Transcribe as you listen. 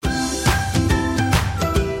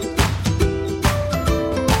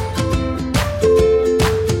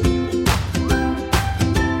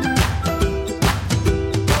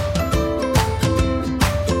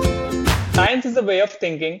way of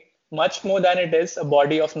thinking much more than it is a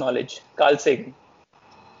body of knowledge. Carl Sagan.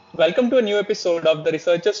 Welcome to a new episode of The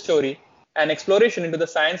Researcher's Story, an exploration into the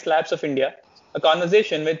science labs of India, a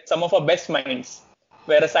conversation with some of our best minds,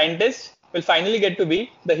 where a scientist will finally get to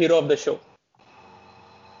be the hero of the show.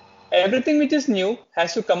 Everything which is new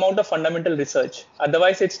has to come out of fundamental research,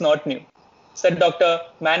 otherwise it's not new, said Dr.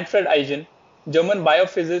 Manfred Eichen, German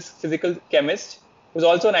physical chemist, who is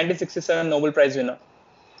also a 1967 Nobel Prize winner.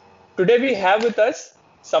 Today we have with us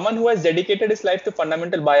someone who has dedicated his life to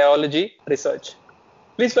fundamental biology research.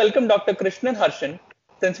 Please welcome Dr. Krishnan Harshan,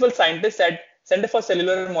 Principal Scientist at Center for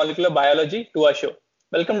Cellular and Molecular Biology, to our show.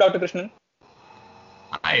 Welcome, Dr. Krishnan.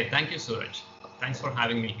 Hi, thank you, Suraj. Thanks for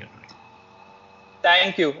having me here today.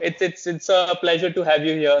 Thank you. It's a pleasure to have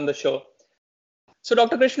you here on the show. So,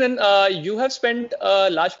 Dr. Krishnan, you have spent a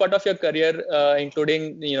large part of your career,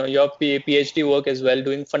 including your PhD work as well,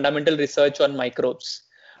 doing fundamental research on microbes,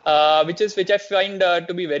 which I find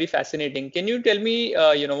to be very fascinating. Can you tell me,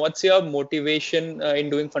 what's your motivation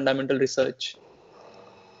in doing fundamental research?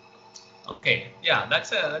 Okay, yeah,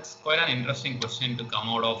 that's quite an interesting question to come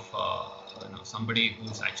out of somebody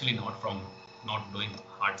who's actually not doing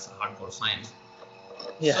hardcore science.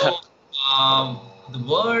 Yeah. So the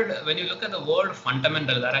word, when you look at the word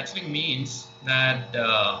fundamental, that actually means that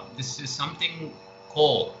this is something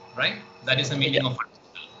core, right? That is the meaning of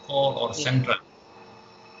fundamental, core or central.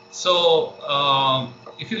 So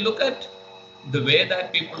if you look at the way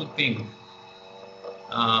that people think,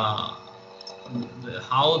 how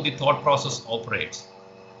the thought process operates,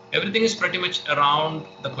 everything is pretty much around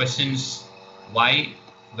the questions why,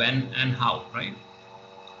 when, and how, right?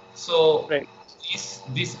 So right.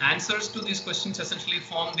 These answers to these questions essentially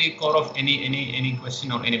form the core of any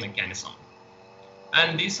question or any mechanism,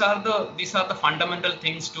 and these are the fundamental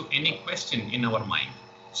things to any question in our mind.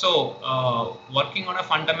 So working on a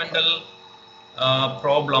fundamental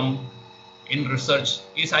problem in research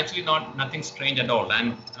is actually nothing strange at all,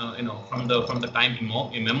 and from the time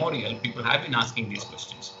immemorial, people have been asking these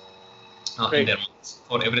questions in their minds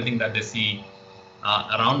for everything that they see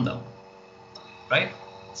around them, right?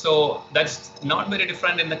 So that's not very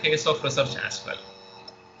different in the case of research as well.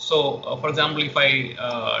 So for example, if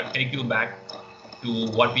I take you back to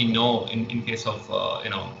what we know in case of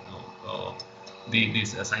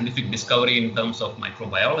this scientific discovery in terms of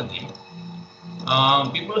microbiology,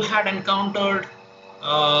 people had encountered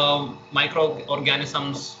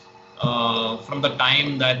microorganisms from the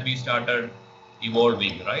time that we started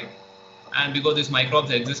evolving, right? And because these microbes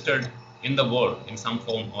existed in the world in some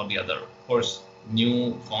form or the other. Of course,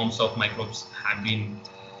 new forms of microbes have been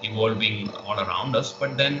evolving all around us,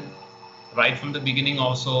 but then right from the beginning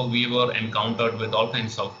also we were encountered with all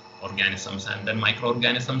kinds of organisms, and then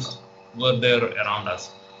microorganisms were there around us.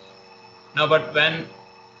 Now, but when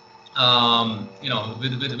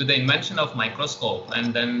with the invention of microscope,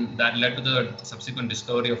 and then that led to the subsequent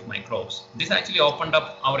discovery of microbes, this actually opened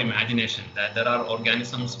up our imagination that there are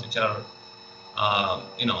organisms which are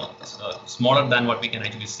smaller than what we can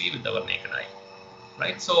actually see with our naked eye,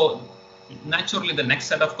 right? So naturally the next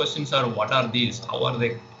set of questions are, what are these, how are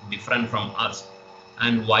they different from us,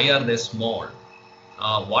 and why are they small,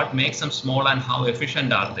 what makes them small, and how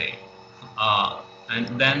efficient are they? And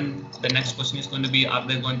then the next question is going to be, are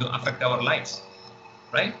they going to affect our lives,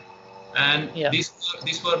 right? And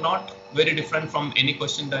these were not very different from any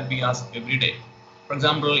question that we ask every day. For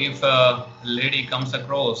example, if a lady comes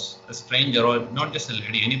across a stranger, or not just a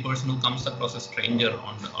lady, any person who comes across a stranger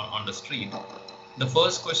on the street, the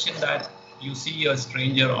first question that you see a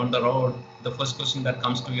stranger on the road, the first question that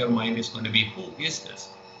comes to your mind is going to be, who is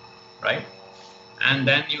this, right? And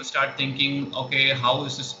then you start thinking, okay, how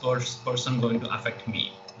is this person going to affect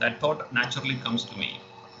me? That thought naturally comes to me.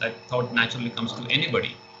 That thought naturally comes to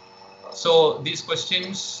anybody. So these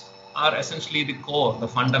questions are essentially the core, the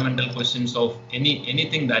fundamental questions of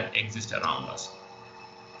anything that exists around us.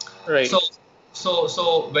 Right.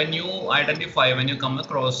 So when you come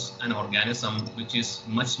across an organism which is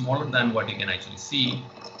much smaller than what you can actually see,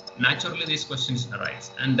 naturally these questions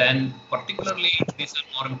arise. And then particularly these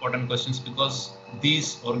are more important questions because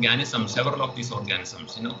these organisms, several of these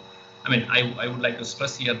organisms, I would like to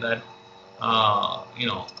stress here that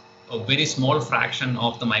a very small fraction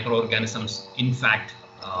of the microorganisms in fact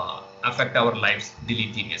affect our lives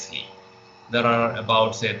deleteriously. There are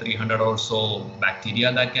about, say, 300 or so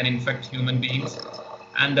bacteria that can infect human beings,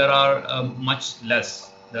 and there are much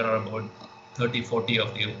less. There are about 30-40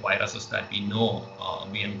 of the viruses that we know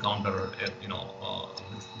we encounter,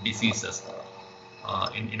 diseases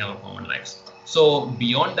in our common lives. So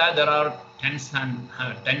beyond that, there are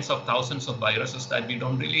tens of thousands of viruses that we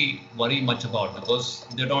don't really worry much about because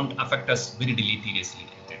they don't affect us very deleteriously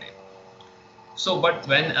every day. So, but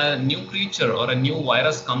when a new creature or a new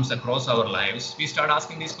virus comes across our lives, we start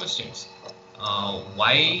asking these questions.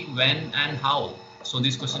 Why, when, and how? So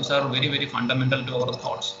these questions are very, very fundamental to our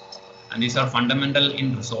thoughts. And these are fundamental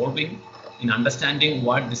in resolving, in understanding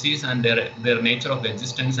what disease and their nature of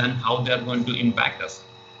existence and how they are going to impact us.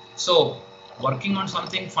 So working on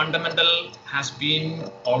something fundamental has been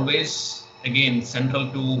always, again,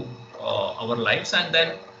 central to our lives. And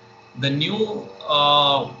then the new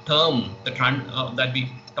term that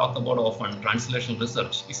we talk about often, translational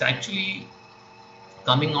research, is actually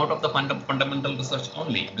coming out of the fundamental research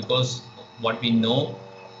only, because what we know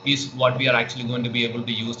is what we are actually going to be able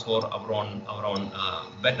to use for our own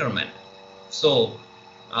betterment. So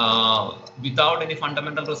without any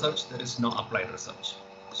fundamental research, there is no applied research.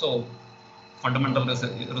 So fundamental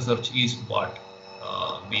research is what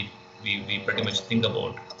we pretty much think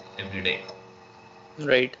about every day.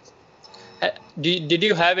 Right. Did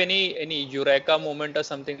you have any eureka moment or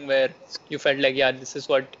something where you felt like, yeah, this is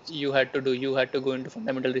what you had to do, you had to go into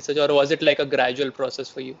fundamental research, or was it like a gradual process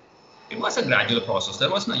for you? It was a gradual process. There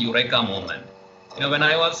was no eureka moment. When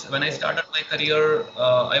I started my career,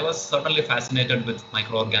 I was certainly fascinated with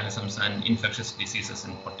microorganisms and infectious diseases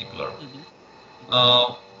in particular.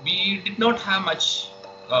 We did not have much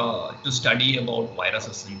to study about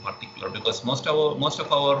viruses in particular, because most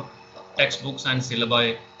of our textbooks and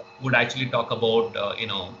syllabi would actually talk about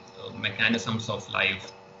mechanisms of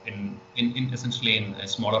life in essentially in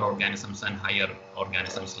smaller organisms and higher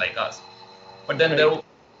organisms like us. But then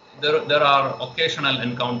there are occasional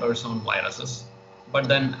encounters on viruses. But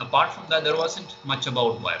then apart from that, there wasn't much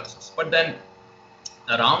about viruses. But then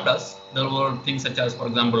around us, there were things such as, for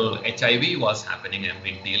example, HIV was happening a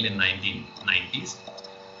big deal in 1990s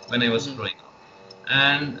when I was growing up.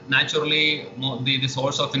 And naturally, the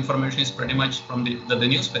source of information is pretty much from the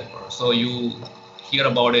newspaper. So you hear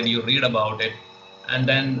about it, you read about it, and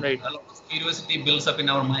then a lot of curiosity builds up in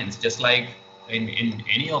our minds, just like in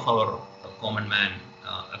any of our common man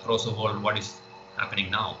across the world, what is happening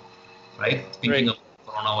now, right? Thinking of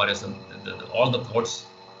coronavirus and all the thoughts,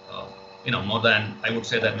 I would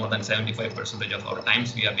say that more than 75% of our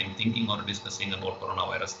times we have been thinking or discussing about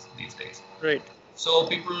coronavirus these days. Right. So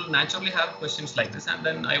people naturally have questions like this, and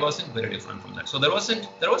then I wasn't very different from that. So there wasn't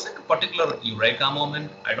a particular eureka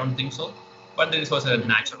moment. I don't think so, but this was a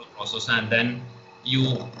natural process. And then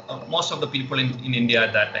most of the people in India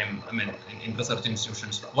at that time, I mean, in research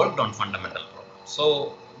institutions, worked on fundamental problems.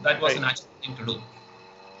 So that was a natural thing to do.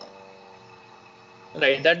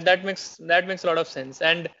 Right. That makes a lot of sense.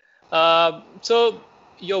 And so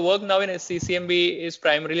your work now in CCMB is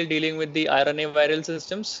primarily dealing with the RNA viral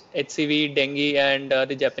systems, HCV, dengue, and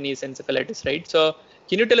the Japanese encephalitis, right? So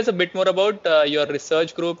can you tell us a bit more about your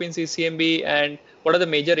research group in CCMB and what are the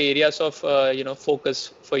major areas of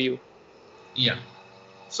focus for you? Yeah.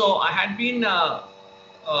 So I had been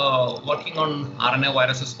working on RNA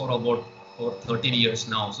viruses for 13 years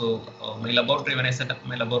now. So when I set up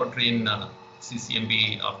my laboratory in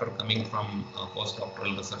CCMB after coming from a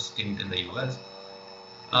postdoctoral research stint in the US,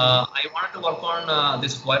 I wanted to work on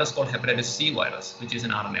this virus called hepatitis C virus, which is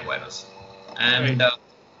an RNA virus, and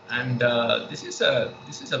this is a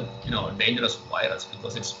dangerous virus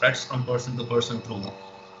because it spreads from person to person through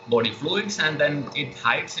body fluids, and then it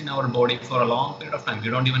hides in our body for a long period of time. We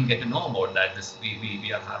don't even get to know about that.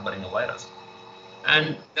 We are harboring a virus,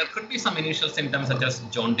 and there could be some initial symptoms such as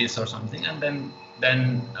jaundice or something, and then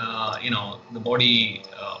the body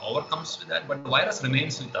overcomes with that, but the virus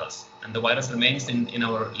remains with us, and the virus remains in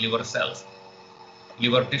our liver cells,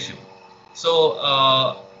 liver tissue.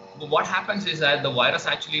 So what happens is that the virus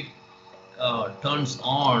actually turns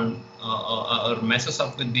on or messes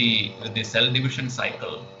up with the cell division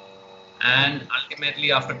cycle, and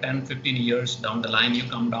ultimately after 10-15 years down the line, you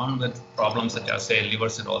come down with problems such as, say, liver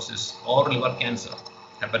cirrhosis or liver cancer,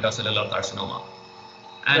 hepatocellular carcinoma,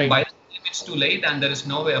 and by the time it's too late and there is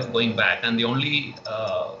no way of going back, and the only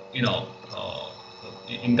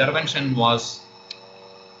intervention was,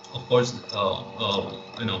 of course,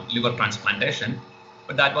 liver transplantation,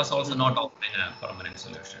 but that was also not offering a permanent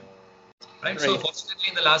solution. Right? So fortunately,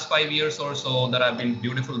 in the last 5 years or so, there have been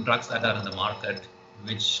beautiful drugs that are in the market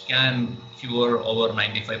which can cure over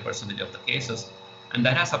 95% of the cases, and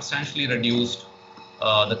that has substantially reduced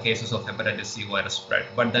the cases of hepatitis C virus spread.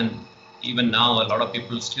 But then even now, a lot of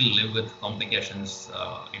people still live with complications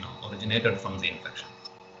originated from the infection.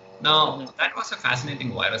 Now, that was a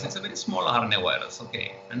fascinating virus. It's a very small RNA virus,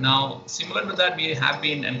 okay? And now, similar to that, we have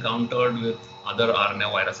been encountered with other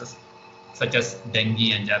RNA viruses. such as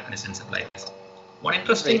dengue and Japanese encephalitis. One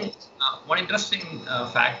interesting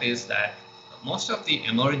fact is that most of the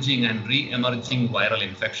emerging and re-emerging viral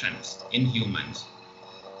infections in humans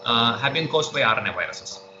have been caused by RNA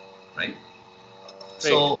viruses, right?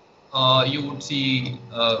 So you would see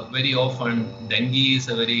very often dengue is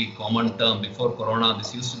a very common term. Before corona,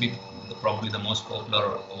 this used to be probably the most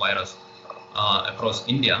popular virus across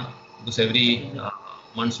India, because every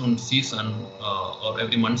monsoon season or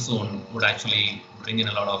every monsoon would actually bring in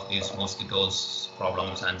a lot of these mosquitoes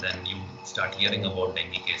problems, and then you start hearing about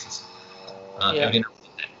dengue cases every now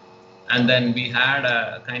and then. And then we had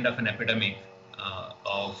a kind of an epidemic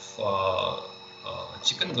of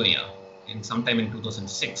chikungunya in sometime in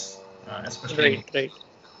 2006, especially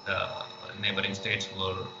neighboring states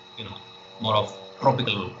were, more of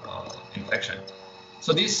tropical infection.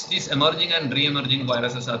 So these emerging and re-emerging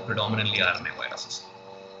viruses are predominantly RNA viruses,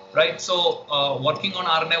 right? So working on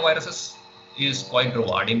RNA viruses is quite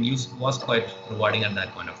rewarding. Was quite rewarding at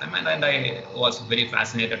that point of time, and I was very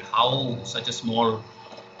fascinated how such a small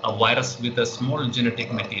virus with a small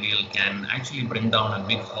genetic material can actually bring down a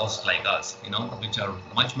big host like us, which are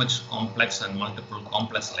much complex and multiple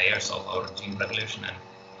complex layers of our gene regulation and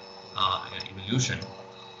evolution.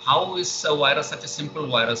 How is a virus, such a simple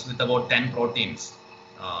virus with about 10 proteins,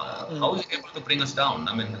 how is it able to bring us down?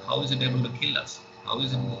 I mean, how is it able to kill us? How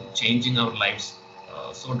is it changing our lives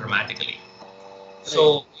so dramatically?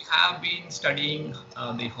 So we have been studying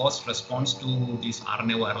the host response to these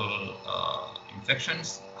RNA viral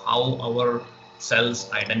infections, how our cells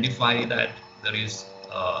identify that there is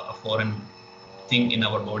a foreign thing in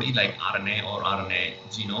our body like RNA or RNA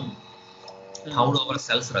genome. How do our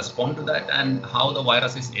cells respond to that, and how the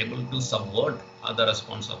virus is able to subvert the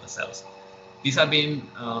response of the cells. These have been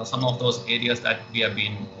some of those areas that we have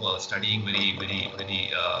been studying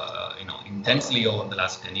very intensely over the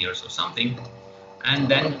last 10 years or something. And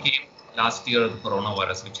then came last year the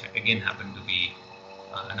coronavirus, which again happened to be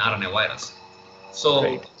an RNA virus.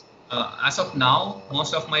 So as of now,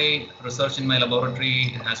 most of my research in my laboratory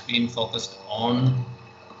has been focused on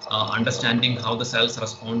understanding how the cells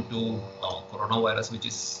respond to coronavirus, which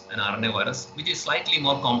is an RNA virus, which is slightly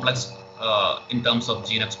more complex in terms of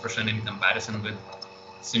gene expression in comparison with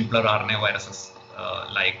simpler RNA viruses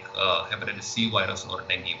like hepatitis C virus or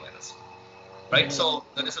dengue virus, right? So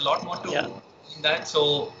there is a lot more to that.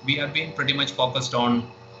 So we have been pretty much focused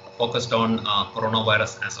on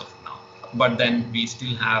coronavirus as of now, but then we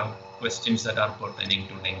still have questions that are pertaining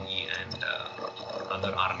to dengue and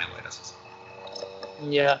other RNA viruses.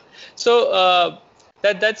 Yeah, so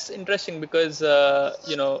that's interesting because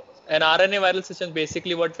an RNA viral system,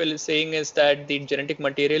 basically what Phil is saying is that the genetic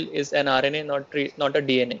material is an RNA, not a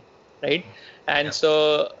DNA, right? And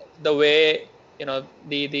so the way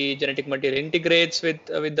the genetic material integrates with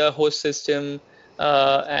the host system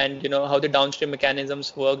and how the downstream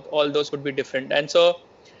mechanisms work, all those would be different. And so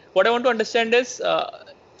what I want to understand is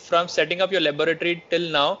from setting up your laboratory till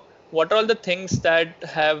now, what are all the things that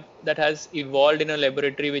has evolved in a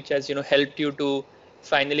laboratory which has helped you to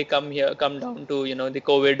finally come down to the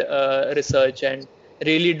COVID research and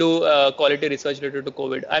really do quality research related to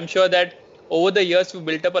COVID. I'm sure that over the years we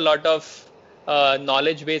built up a lot of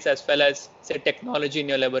knowledge base as well as say technology in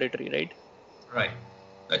your laboratory, right? Right.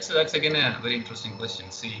 That's again a very interesting question.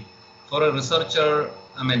 See, for a researcher,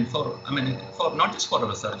 for not just for a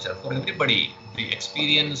researcher, for everybody, the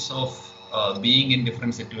experience of being in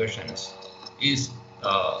different situations is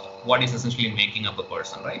what is essentially making up a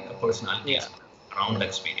person, right? A personality around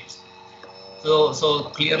experience. So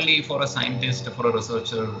clearly, for a scientist, for a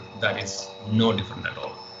researcher, that is no different at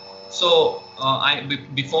all. So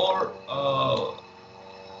before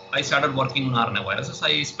I started working on RNA viruses,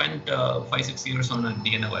 I spent 5-6 years on a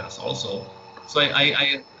DNA virus also. So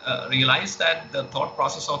I realized that the thought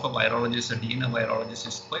process of a virologist, a DNA virologist,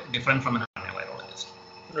 is quite different from an RNA virologist.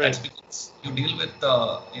 Right. That's because you deal with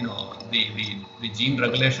the gene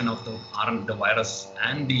regulation of the virus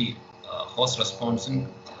and the host response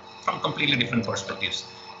from completely different perspectives,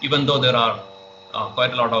 even though there are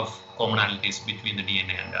quite a lot of commonalities between the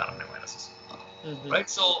DNA and the RNA viruses. Right?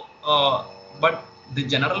 So, but the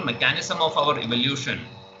general mechanism of our evolution,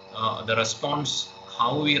 the response,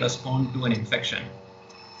 how we respond to an infection,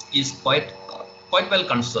 is quite well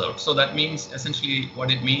conserved. So that means essentially what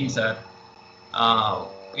it means that how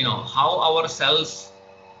our cells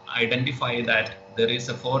identify that there is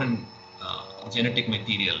a foreign genetic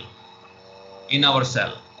material in our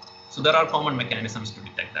cell. So there are common mechanisms to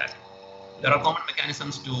detect that. There are common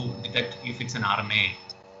mechanisms to detect if it's an RNA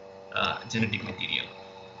genetic material.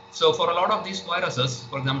 So for a lot of these viruses,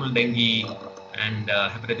 for example, dengue and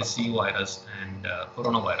hepatitis C virus and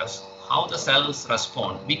coronavirus, how the cells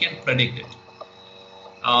respond, we can predict it.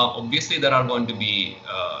 Obviously, there are going to be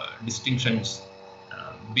distinctions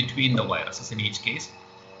between the viruses in each case,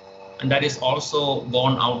 and that is also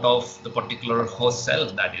born out of the particular host cell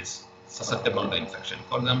that is susceptible to infection.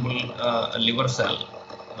 For example, a liver cell,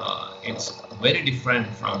 it's very different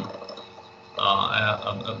from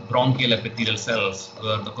bronchial epithelial cells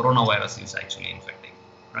where the coronavirus is actually infecting,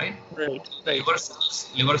 right? Right.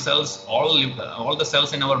 Liver cells, all the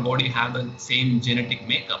cells in our body have the same genetic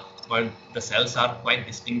makeup, but the cells are quite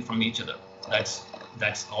distinct from each other.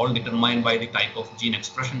 That's all determined by the type of gene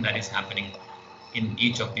expression that is happening in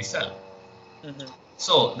each of the cell.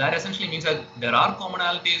 So that essentially means that there are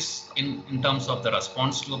commonalities in terms of the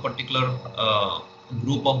response to a particular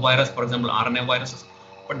group of virus, for example, RNA viruses,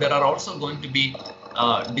 but there are also going to be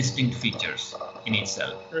distinct features in each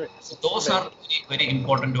cell. Right. So those are very, very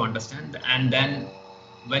important to understand. And then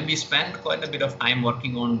when we spend quite a bit of time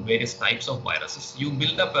working on various types of viruses, you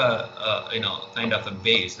build up a kind of a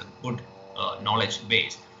base, a good knowledge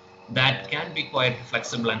base that can be quite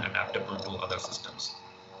flexible and adaptable to other systems.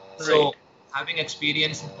 Right. So having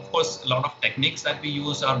experience, of course, a lot of techniques that we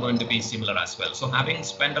use are going to be similar as well. So having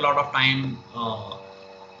spent a lot of time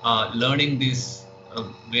learning these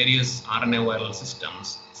various RNA viral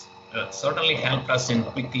systems certainly helped us in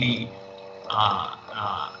quickly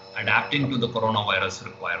adapting to the coronavirus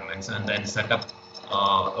requirements, and then set up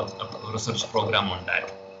a research program on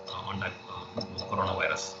that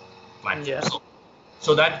coronavirus platform. Yeah.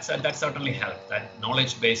 So that certainly helped. That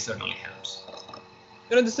knowledge base certainly helps.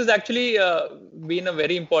 This has actually been a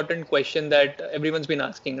very important question that everyone's been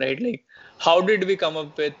asking, right? Like, how did we come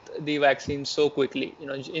up with the vaccine so quickly?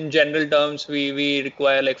 In general terms, we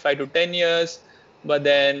require like 5 to 10 years, but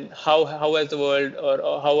then how has the world or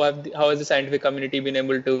how has the scientific community been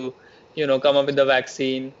able to, come up with the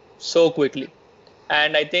vaccine so quickly?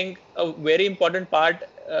 And I think a very important part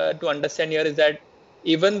to understand here is that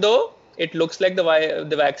even though it looks like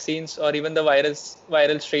the vaccines or even the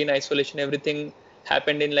viral strain isolation, everything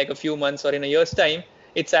happened in like a few months or in a year's time,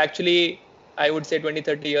 it's actually, I would say,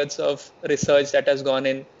 20-30 years of research that has gone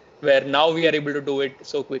in, where now we are able to do it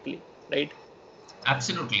so quickly, right?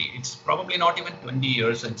 Absolutely. It's probably not even 20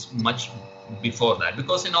 years, it's much before that,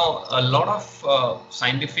 because a lot of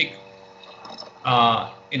scientific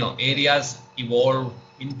areas evolve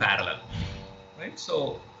in parallel, right?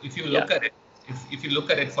 So if you look at it, if you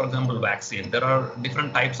look at it, for example, vaccine, there are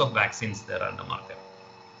different types of vaccines there on the market.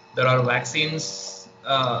 There are vaccines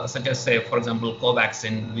such as, say, for example,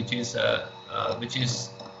 Covaxin, which is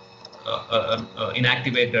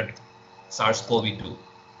inactivated SARS-CoV-2,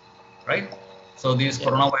 right? So these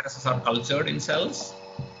coronaviruses are cultured in cells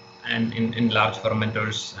and in large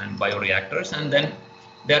fermenters and bioreactors, and then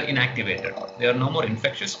they are inactivated. They are no more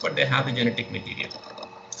infectious, but they have the genetic material.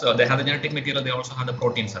 So they have the genetic material. They also have the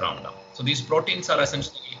proteins around them. So these proteins are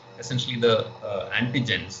essentially the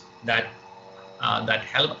antigens that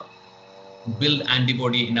help build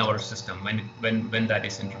antibody in our system when that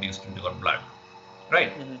is introduced into our blood,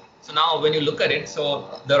 right? So now when you look at it,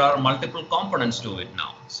 so there are multiple components to it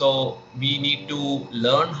now. So we need to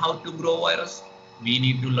learn how to grow virus. We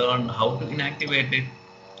need to learn how to inactivate it.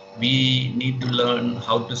 We need to learn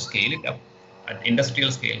how to scale it up at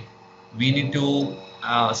industrial scale. We need to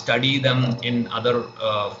study them in other,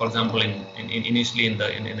 for example, initially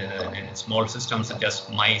in small systems such as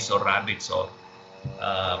mice or rabbits or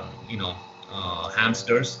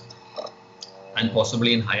hamsters, and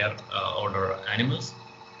possibly in higher order animals,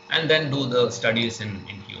 and then do the studies in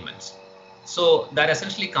humans. So that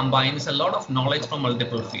essentially combines a lot of knowledge from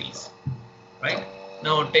multiple fields, right?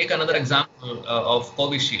 Now take another example of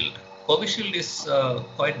Covishield. Covishield is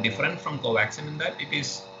quite different from Covaxin in that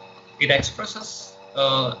it expresses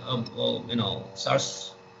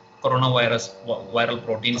SARS coronavirus viral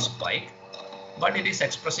protein spike, but it is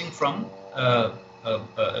expressing from a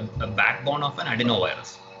backbone of an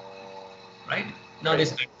adenovirus, right? Now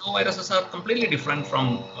these adenoviruses are completely different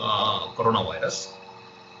from coronavirus,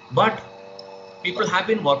 but people have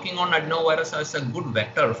been working on adenovirus as a good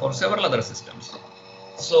vector for several other systems.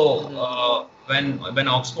 So when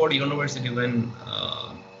Oxford University, when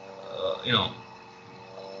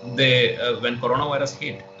coronavirus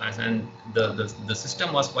hit, and the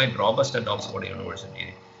system was quite robust at Oxford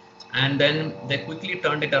University, and then they quickly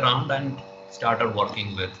turned it around and started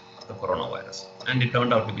working with the coronavirus, and it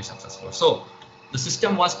turned out to be successful. So the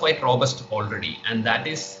system was quite robust already, and that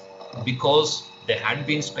is because they had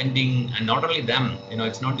been spending, and not only them,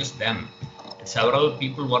 it's not just them, it's several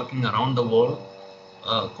people working around the world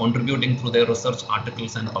contributing through their research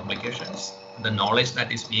articles and publications, the knowledge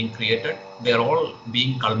that is being created, they're all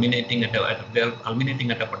being culminating at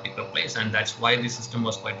a particular place, and that's why the system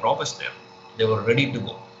was quite robust there. They were ready to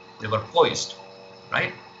go. They were poised,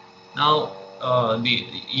 right? Now,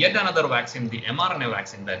 yet another vaccine, the mRNA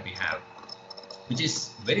vaccine that we have, which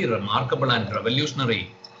is very remarkable and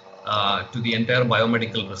revolutionary to the entire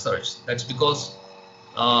biomedical research. That's because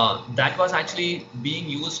that was actually being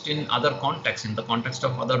used in other contexts, in the context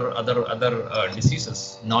of other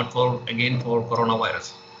diseases, not for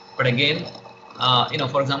coronavirus. But again,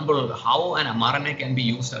 for example, how an mRNA can be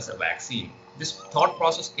used as a vaccine. This thought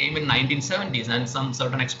process came in 1970s, and some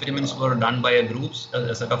certain experiments were done by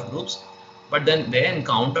a set of groups. But then they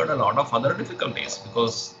encountered a lot of other difficulties,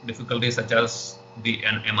 because difficulties such as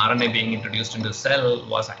an mRNA being introduced into the cell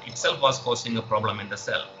was causing a problem in the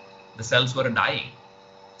cell. The cells were dying.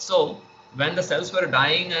 So when the cells were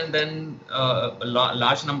dying, and then a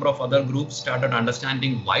large number of other groups started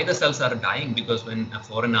understanding why the cells are dying, because when a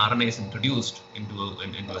foreign RNA is introduced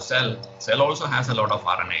into a cell also has a lot of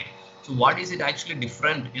RNA. So what is it actually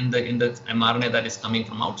different in the mRNA that is coming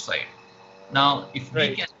from outside? Now, if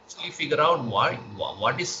we can actually figure out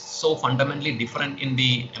what is so fundamentally different in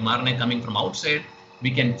the mRNA coming from outside, we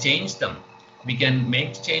can change them. We can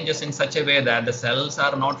make changes in such a way that the cells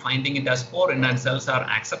are not finding it as foreign and cells are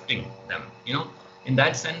accepting them. In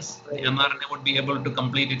that sense, the mRNA would be able to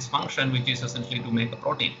complete its function, which is essentially to make a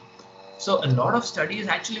protein. So a lot of studies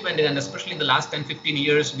actually went in, and especially in the last 10-15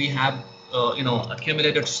 years, we have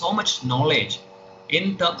accumulated so much knowledge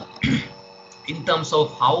in terms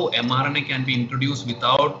of how mRNA can be introduced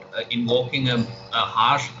without invoking a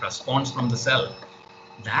harsh response from the cell.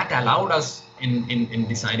 That allowed us in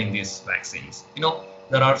designing these vaccines.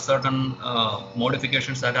 There are certain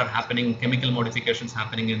modifications that are happening, chemical modifications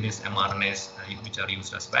happening in these mRNAs, which are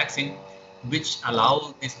used as vaccine, which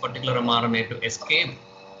allow this particular mRNA to escape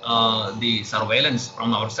the surveillance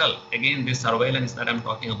from our cell. Again, this surveillance that I'm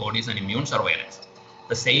talking about is an immune surveillance.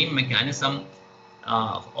 The same mechanism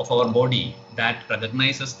of our body that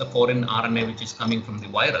recognizes the foreign RNA which is coming from the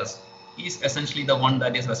virus is essentially the one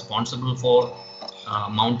that is responsible for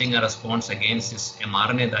mounting a response against this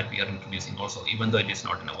mRNA that we are introducing also, even though it is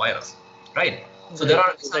not in a virus, right? So there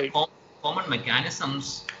are some common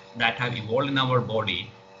mechanisms that have evolved in our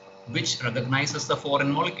body which recognizes the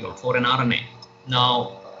foreign molecule, foreign RNA.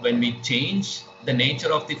 Now, when we change the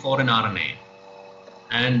nature of the foreign RNA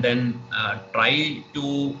and then try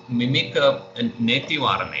to mimic a native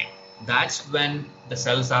RNA, that's when the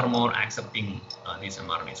cells are more accepting these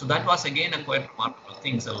mRNA. So that was again a quite remarkable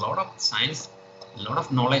thing. So a lot of science, a lot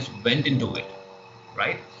of knowledge went into it,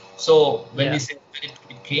 right? So when we say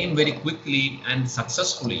it came very quickly and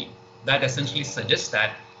successfully, that essentially suggests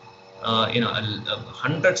that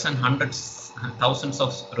hundreds and hundreds, thousands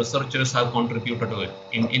of researchers have contributed to it,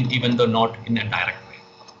 even though not in a direct way.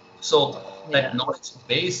 So that knowledge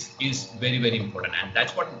base is very, very important, and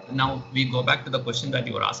that's what, now we go back to the question that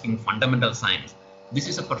you were asking, fundamental science. This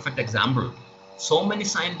is a perfect example. So many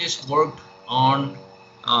scientists worked on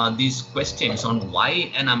these questions on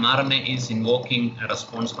why an mRNA is invoking a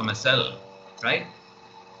response from a cell, right?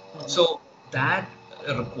 So that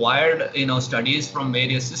required studies from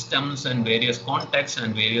various systems and various contexts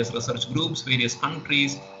and various research groups, various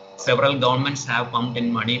countries. Several governments have pumped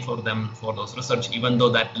in money for those research, even though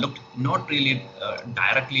that looked not really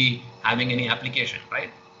directly having any application, right?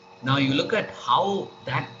 Now you look at how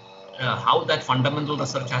that fundamental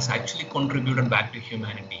research has actually contributed back to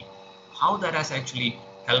humanity, how that has actually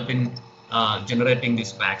helped in generating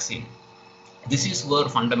this vaccine. This is where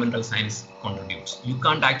fundamental science contributes. You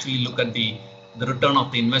can't actually look at the return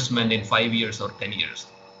of the investment in 5 years or 10 years,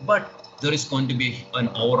 but there is going to be an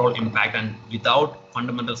overall impact, and without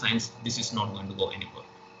fundamental science, this is not going to go anywhere.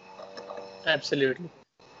 Absolutely,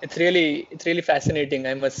 it's really fascinating,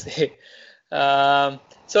 I must say.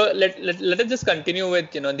 So let us just continue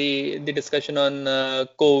with the discussion on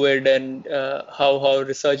COVID and how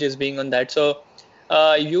research is being on that. So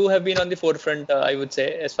you have been on the forefront, I would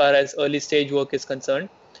say, as far as early stage work is concerned,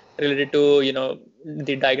 related to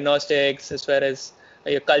the diagnostics, as far as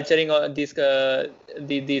culturing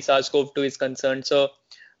the SARS-CoV-2 is concerned. So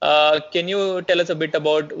can you tell us a bit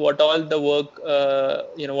about what all the work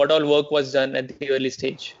what all work was done at the early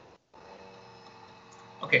stage?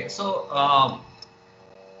 Okay, so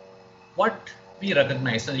what we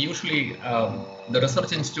recognize, and usually the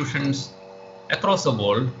research institutions across the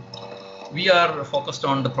world, we are focused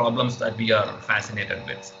on the problems that we are fascinated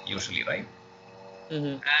with usually, right?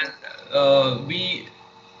 And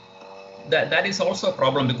that is also a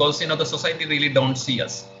problem, because the society really don't see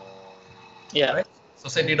us. Yeah. Right?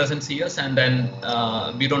 society doesn't see us, and then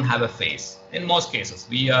we don't have a face. In most cases,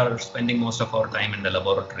 we are spending most of our time in the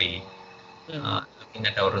laboratory, looking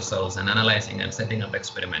at our results and analyzing and setting up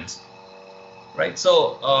experiments, right?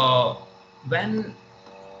 So when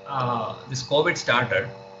this COVID started,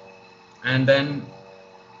 and then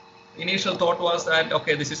initial thought was that,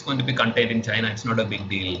 okay, this is going to be contained in China, it's not a big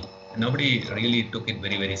deal. Nobody really took it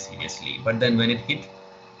very, very seriously. But then when it hit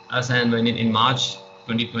us, and when in March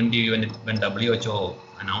 2020, when WHO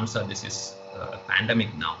announced that this is a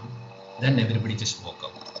pandemic now, then everybody just woke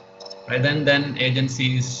up. Right? Then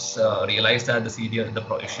agencies realized that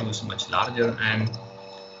the issue is much larger, and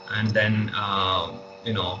then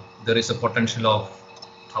there is a potential of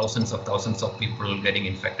thousands of people getting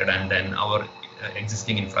infected, and then our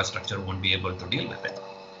existing infrastructure won't be able to deal with it.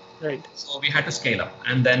 Right. So we had to scale up,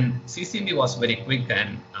 and then CCMB was very quick,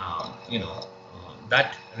 and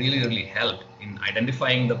that really helped in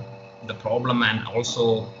identifying the problem, and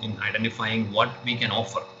also in identifying what we can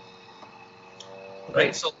offer.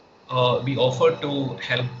 Right. So we offered to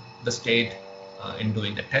help the state in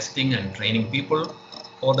doing the testing and training people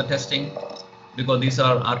for the testing, because these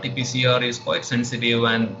are RT-PCR is quite sensitive,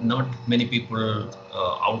 and not many people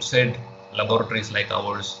outside laboratories like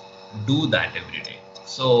ours do that every day.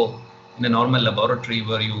 So in a normal laboratory,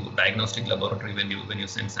 diagnostic laboratory, when you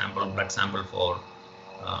send blood sample for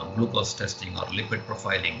glucose testing or lipid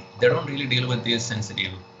profiling, they don't really deal with these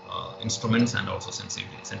sensitive instruments and also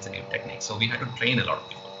sensitive techniques. So we had to train a lot of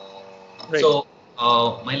people. Right. So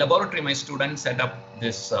my laboratory, my students set up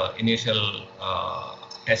this initial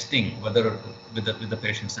testing, whether with the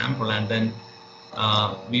patient sample, and then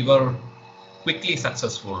we were quickly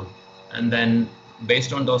successful. And then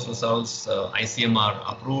based on those results, ICMR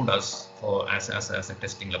approved us as a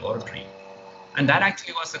testing laboratory. And that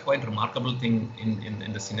actually was a quite remarkable thing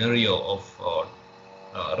in the scenario of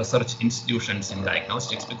research institutions in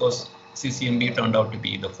diagnostics, because CCMB turned out to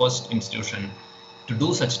be the first institution to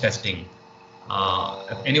do such testing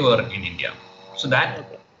anywhere in India. So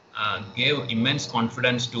that gave immense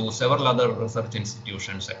confidence to several other research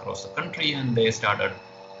institutions across the country, and they started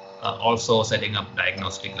also setting up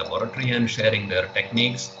diagnostic laboratory and sharing their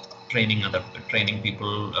techniques, training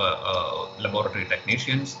people, laboratory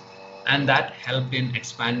technicians, and that helped in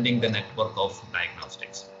expanding the network of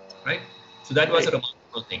diagnostics, right? So that was a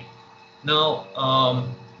remarkable thing. Now,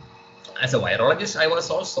 as a virologist, I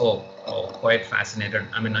was also quite fascinated.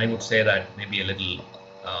 I mean, I would say that maybe a little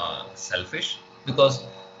selfish, because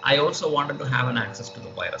I also wanted to have an access to the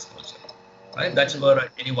virus culture, right? That's where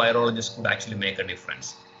any virologist could actually make a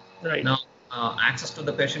difference. Right. Now, access to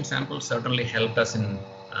the patient sample certainly helped us in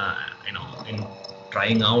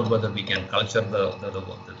trying out whether we can culture the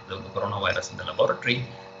coronavirus in the laboratory.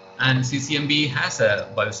 And CCMB has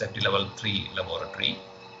a biosafety level 3 laboratory,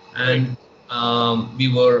 and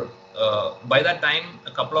we were by that time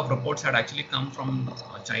a couple of reports had actually come from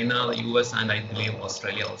China, US, and I believe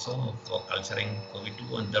Australia also for culturing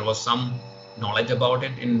COVID-2, and there was some knowledge about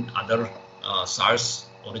it in other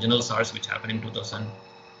original SARS, which happened in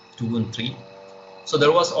 2002 and 3. So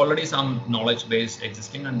there was already some knowledge base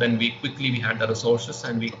existing, and then we had the resources,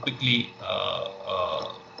 and we quickly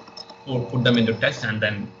put them into test, and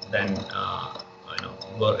then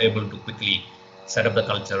were able to quickly set up the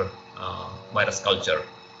culture, virus culture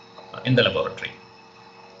in the laboratory.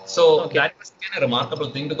 So that was kind of a remarkable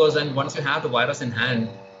thing, because then once you have the virus in hand,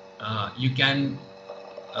 you can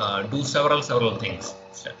do several things,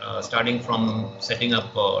 starting from setting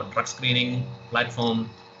up a drug screening platform,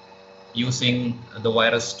 using the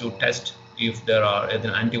virus to test if there are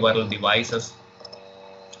antiviral devices,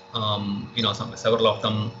 several of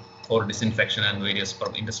them for disinfection and various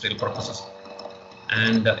industrial purposes,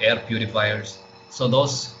 and air purifiers. So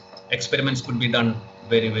those experiments could be done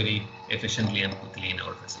very, very efficiently and quickly in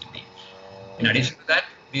our facility. In addition to that,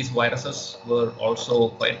 these viruses were also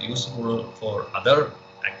quite useful for other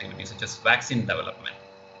activities such as vaccine development.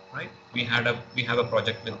 Right? We have a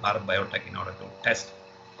project with Bharat Biotech in order to test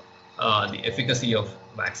the efficacy of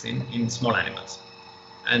vaccine in small animals,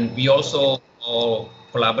 and we also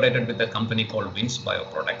collaborated with a company called Wins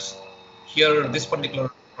Bioproducts. Here, this particular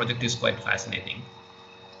project is quite fascinating.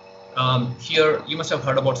 Here, you must have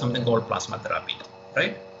heard about something called plasma therapy,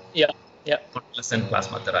 right? Yeah. Convalescent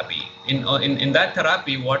plasma therapy. In that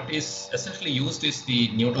therapy, what is essentially used is the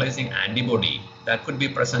neutralizing antibody that could be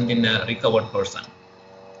present in a recovered person.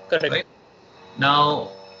 Correct. Right? Now,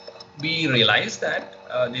 we realized that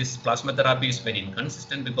this plasma therapy is very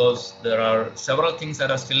inconsistent, because there are several things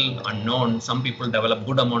that are still unknown. Some people develop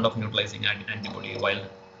good amount of neutralizing antibody, while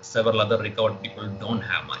several other recovered people don't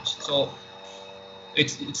have much. So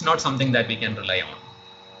it's not something that we can rely on.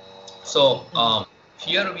 So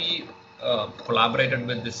here we collaborated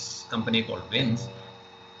with this company called WINS,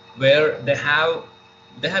 where they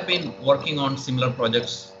have been working on similar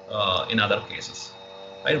projects in other cases.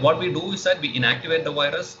 Right? What we do is that we inactivate the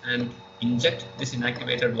virus and inject this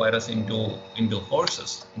inactivated virus into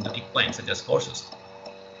horses, into equines such as horses.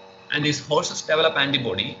 And these horses develop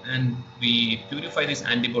antibody, and we purify this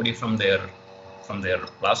antibody from their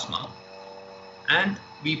plasma, and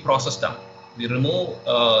we process them. We remove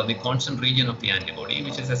the constant region of the antibody,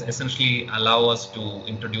 which is essentially allow us to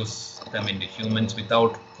introduce them into humans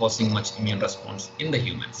without causing much immune response in the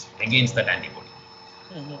humans against that antibody.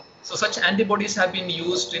 Mm-hmm. So such antibodies have been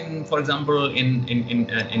used in, for example, in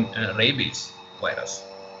rabies virus,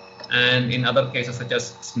 and in other cases such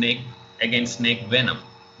as against snake venom.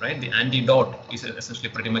 Right, the antidote is essentially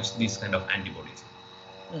pretty much these kind of antibodies.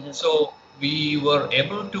 Mm-hmm. So we were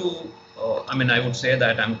able to. I would say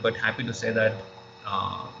that I'm quite happy to say that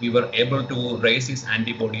we were able to raise these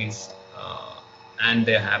antibodies, and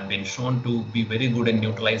they have been shown to be very good in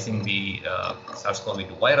neutralizing the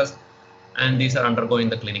SARS-CoV-2 virus. And these are undergoing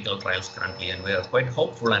the clinical trials currently, and we are quite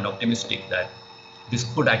hopeful and optimistic that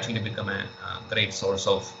this could actually become a great source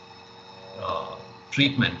of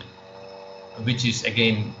treatment, which is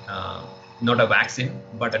again not a vaccine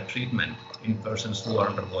but a treatment in persons who are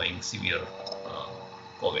undergoing severe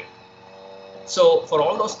COVID. So for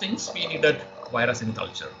all those things, we needed virus in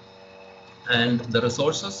culture, and the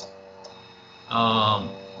resources,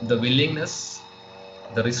 the willingness,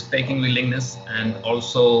 the risk-taking willingness, and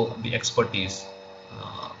also the expertise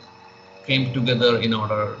came together in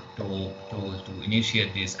order to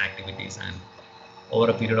initiate these activities. And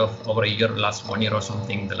over a period of over a year, last 1 year or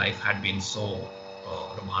something, the life had been so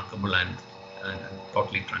remarkable and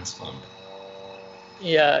totally transformed.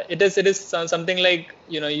 Yeah, it is something like,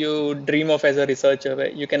 you dream of as a researcher, where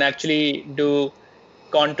you can actually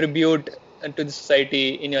contribute to the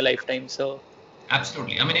society in your lifetime. So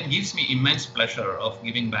absolutely, it gives me immense pleasure of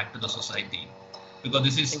giving back to the society, because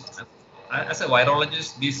this is, as a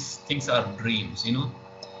virologist, these things are dreams, being in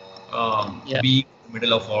the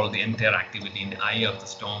middle of all the entire activity in the eye of the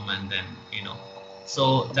storm, and then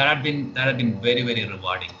so that had been very, very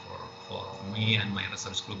rewarding for me and my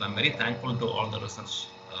research group. I'm very thankful to all the research,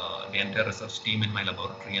 the entire research team in my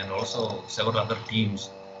laboratory, and also several other teams,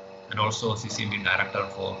 and also CCMB director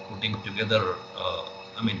for putting together,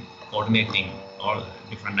 coordinating all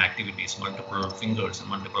different activities, multiple fingers and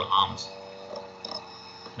multiple arms.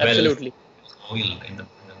 Absolutely. Oiled in the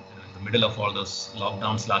middle of all those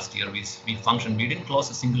lockdowns last year, we functioned. We didn't close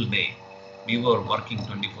a single day. We were working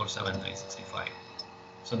 24/7, 365.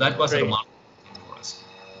 So that was a remarkable thing for us.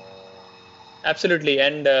 Absolutely,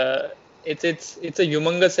 and it's a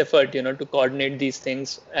humongous effort, to coordinate these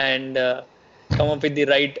things and come up with the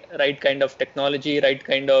right kind of technology, right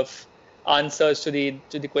kind of answers to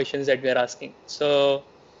the questions that we are asking. So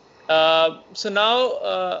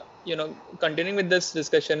now continuing with this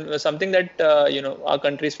discussion, something that our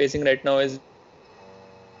country is facing right now is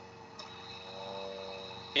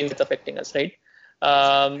it's affecting us, right?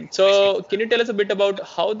 So can you tell us a bit about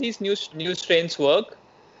how these new strains work,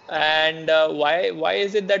 and why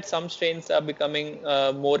is it that some strains are becoming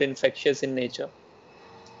more infectious in nature?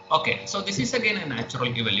 Okay, so this is again a natural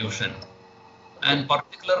evolution, and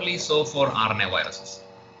particularly so for RNA viruses,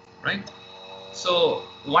 right? So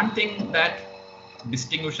one thing that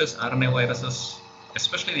distinguishes RNA viruses,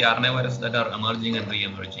 especially the RNA viruses that are emerging and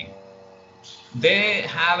re-emerging, they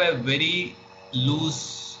have a very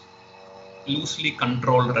loosely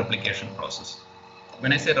controlled replication process.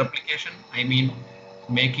 When I say replication, I mean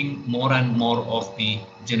making more and more of the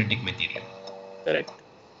genetic material. Correct.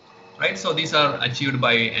 Right, so these are achieved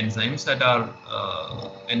by enzymes that are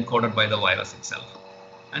encoded by the virus itself,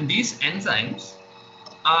 and these enzymes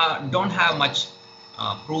don't have much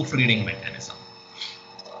proofreading mechanism,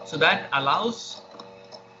 so that allows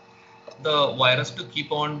the virus to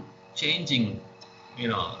keep on changing,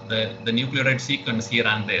 the nucleotide sequence here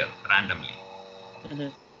and there randomly. Mm-hmm.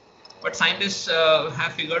 But scientists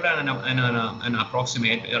have figured an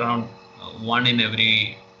approximate around 1 in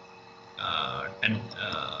every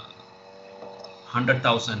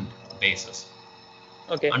 100,000 bases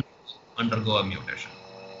undergo a mutation.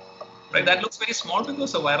 Right, that looks very small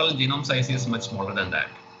because the viral genome size is much smaller than that.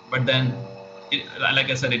 But then,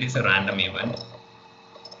 like I said, it is a random event,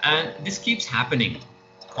 and this keeps happening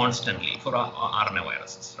constantly for RNA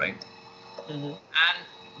viruses, right? Mm-hmm. And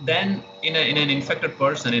then, in an infected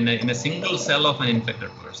person, in a single cell of an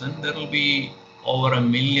infected person, there will be over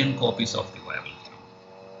 1 million copies of the viral genome,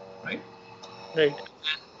 right? Right.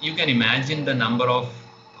 You can imagine the number of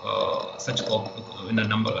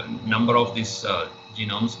number of these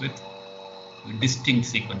genomes with distinct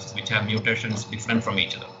sequences which have mutations different from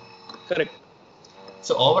each other. Correct.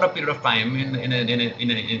 So over a period of time, in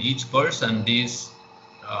each person, these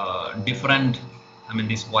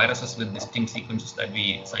these viruses with distinct sequences that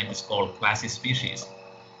we scientists call quasi-species,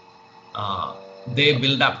 they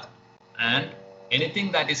build up, and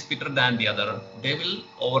anything that is fitter than the other, they will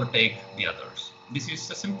overtake the others. This is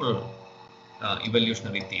a simple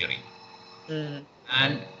evolutionary theory.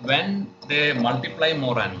 And when they multiply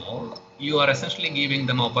more and more, you are essentially giving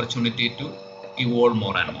them opportunity to evolve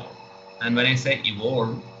more and more. And when I say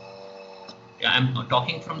evolve, I'm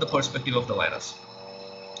talking from the perspective of the virus,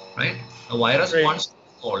 right? A virus wants to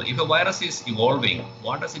evolve. If a virus is evolving,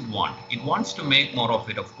 what does it want? It wants to make more of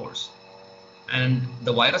it, of course. And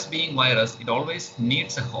the virus being virus, it always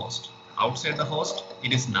needs a host. Outside the host,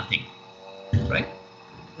 it is nothing, right?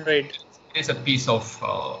 Right. It is a piece of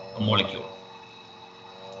a molecule.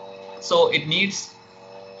 So it needs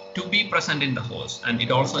to be present in the host, and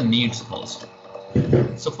it also needs host.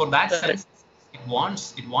 So for that sense, it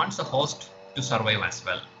wants the host to survive as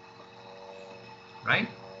well, right?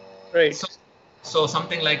 Right. So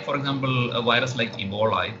something like, for example, a virus like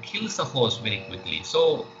Ebola, it kills the host very quickly.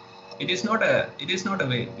 So it is not a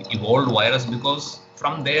very evolved virus, because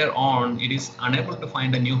from there on it is unable to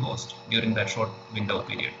find a new host during that short window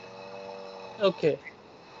period. Okay.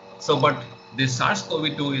 So, but this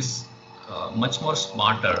SARS-CoV-2 is much more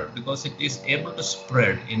smarter, because it is able to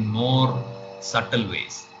spread in more subtle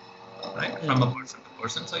ways, right? From a person to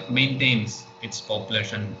person. So it maintains its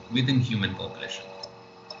population within human population.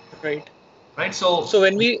 Right. Right. So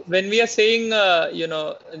when we are saying that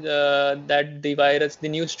the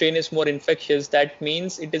new strain is more infectious, that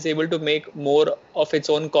means it is able to make more of its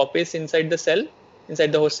own copies inside the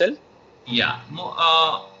host cell. Yeah.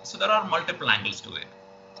 So there are multiple angles to it.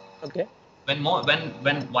 Okay. When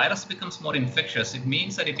virus becomes more infectious, it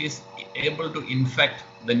means that it is able to infect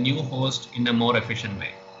the new host in a more efficient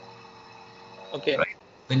way. Okay. Right.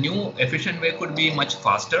 The new efficient way could be much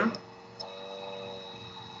faster.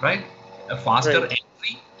 Right. A faster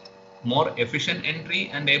entry, more efficient entry,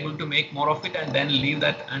 and able to make more of it, and then leave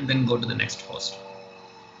that and then go to the next host.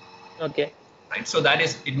 Okay. Right. So that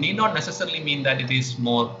is, it need not necessarily mean that it is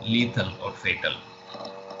more lethal or fatal.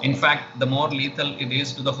 In fact, the more lethal it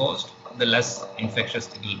is to the host, the less infectious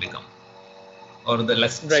it will become, or the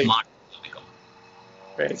less smart it will become.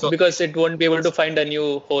 Right. So, because it won't be able to find a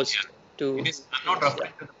new host to. It is. I'm not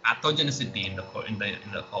referring to the pathogenicity in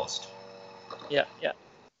the host. Yeah. Yeah.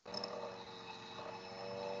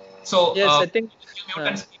 So yes, I think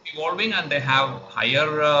mutants keep evolving, and they have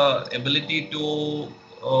higher ability to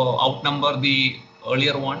outnumber the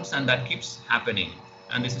earlier ones, and that keeps happening.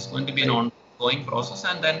 And this is going to be an ongoing process.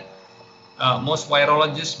 And then most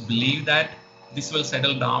virologists believe that this will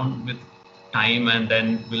settle down with time, and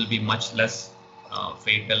then will be much less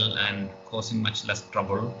fatal and causing much less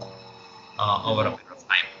trouble over a period of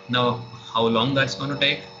time. Now, how long that's going to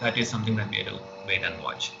take, that is something that we have to wait and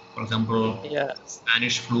watch. For example,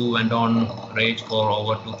 Spanish flu went on rage for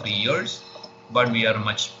over 2-3 years, but we are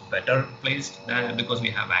much better placed because we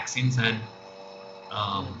have vaccines, and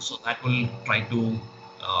so that will try to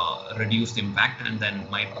reduce the impact, and then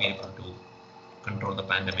might be able to control the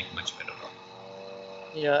pandemic much better.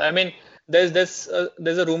 Yeah, I mean, there's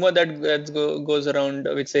a rumor that goes around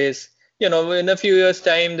which says, in a few years'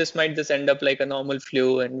 time, this might just end up like a normal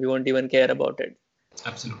flu, and we won't even care about it.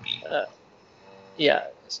 Absolutely. Yeah,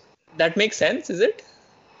 that makes sense, is it?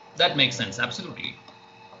 That makes sense, absolutely.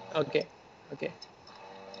 Okay.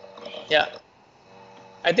 Yeah,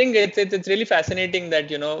 I think it's really fascinating that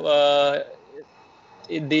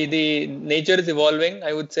the nature is evolving.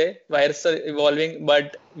 I would say viruses are evolving,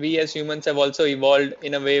 but we as humans have also evolved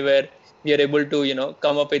in a way where we are able to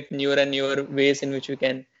come up with newer and newer ways in which we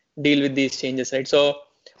can deal with these changes, right? So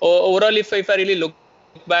overall, if I really look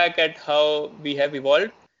back at how we have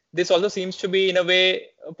evolved, this also seems to be in a way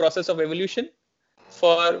a process of evolution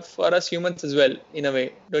for us humans as well, in a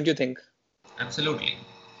way, don't you think? Absolutely.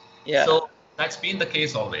 Yeah. So that's been the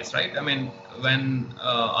case always, right? I mean, when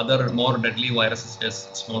other more deadly viruses, as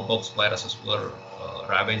smallpox viruses, were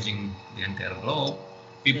ravaging the entire globe,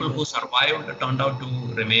 people who survived turned out to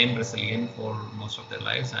remain resilient for most of their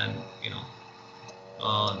lives, and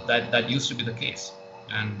that used to be the case.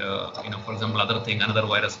 And for example, another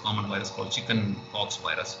virus, common virus called chicken pox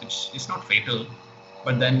virus, which is not fatal,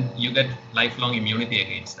 but then you get lifelong immunity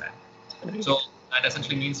against that. So that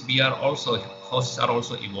essentially means hosts are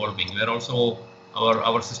also evolving. We are also,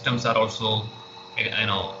 our systems are also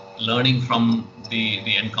learning from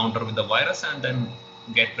the encounter with the virus, and then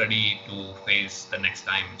get ready to face the next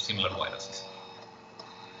time similar viruses.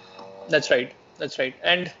 That's right.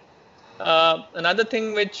 And Another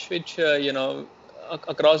thing which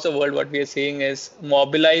across the world, what we are seeing is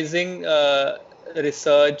mobilizing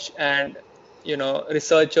research and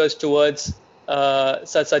researchers towards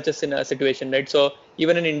such a situation, right? So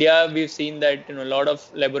even in India, we've seen that a lot of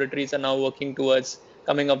laboratories are now working towards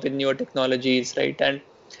coming up with newer technologies, right? And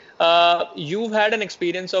you've had an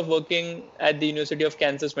experience of working at the University of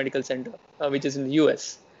Kansas Medical Center, which is in the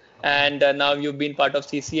US, and now you've been part of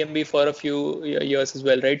CCMB for a few years as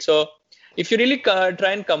well, right? So if you really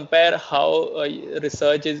try and compare how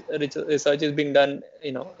research is being done,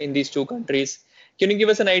 in these two countries, can you give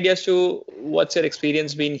us an idea as to what's your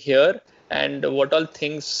experience been here, and what are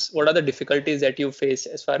the difficulties that you face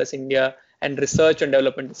as far as India and research and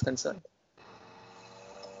development is concerned?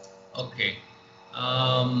 Okay.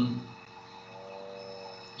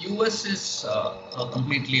 US is a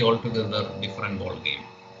completely altogether different ball game.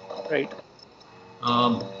 Right.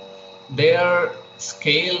 Their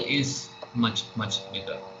scale is much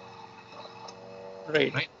bigger.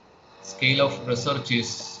 Right. Scale of research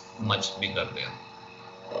is much bigger there,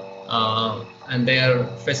 and their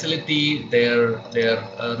facility, their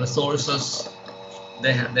resources,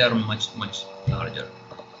 they are much larger.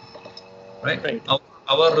 Right.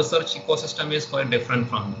 Our research ecosystem is quite different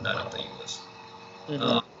from that of the US.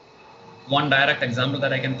 Mm-hmm. One direct example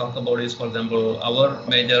that I can talk about is, for example, our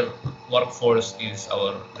major workforce is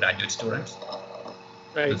our graduate students,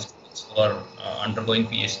 right, the students who are undergoing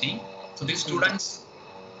PhD. So these students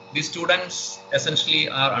essentially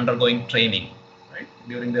are undergoing training, right?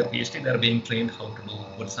 During their PhD, they are being trained how to do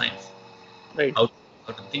good science, right, how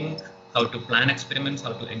to think, how to plan experiments,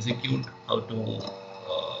 how to execute, how to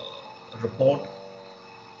report,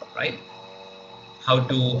 right? How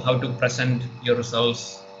to present your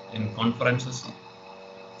results in conferences.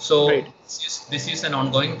 So right, this is an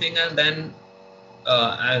ongoing thing, and then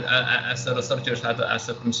as the researchers, as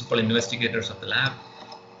the principal investigators of the lab,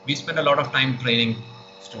 we spend a lot of time training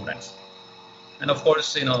students. And of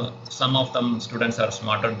course, some of them students are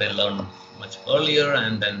smarter, they learn much earlier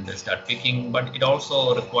and then they start picking, but it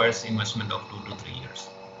also requires investment of 2 to 3 years.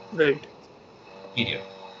 Right. Period.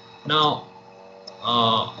 Now,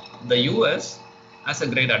 the US has a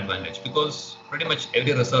great advantage because pretty much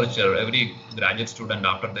every researcher, every graduate student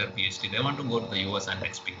after their PhD, they want to go to the US and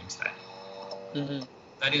experience that. Mm-hmm.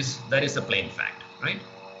 That is a plain fact, right?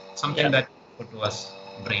 Something that to us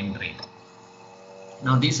brain drain.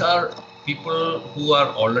 Now these are people who are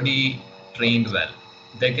already trained well.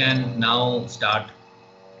 They can now start,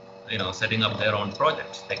 setting up their own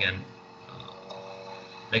projects. They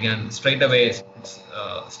can straight away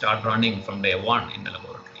start running from day one in the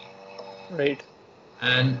laboratory. Right.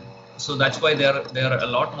 And so that's why they are a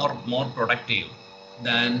lot more productive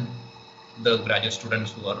than the graduate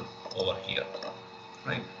students who are over here,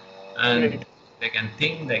 right? And they can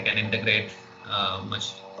think, they can integrate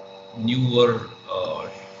much newer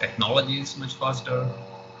technologies much faster.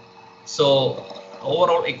 So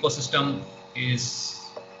overall ecosystem is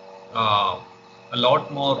a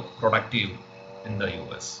lot more productive in the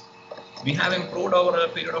US. We have improved over a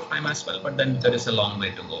period of time as well, but then there is a long way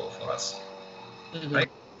to go for us. Mm-hmm.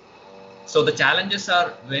 Right? So the challenges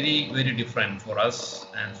are very different for us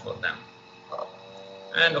and for them.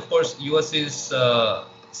 And of course, US is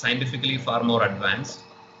scientifically far more advanced.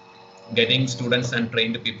 Getting students and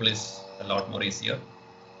trained people is a lot more easier.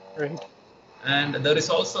 Right. And there is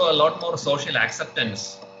also a lot more social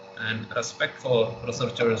acceptance and respect for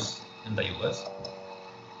researchers in the US.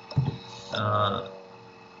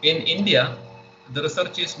 In India, the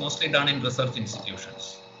research is mostly done in research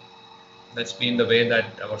institutions. That's been the way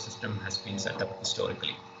that our system has been set up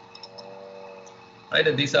historically. Right?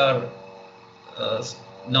 And these are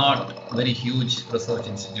not very huge research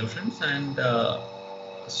institutions, and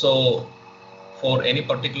so for any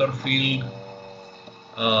particular field,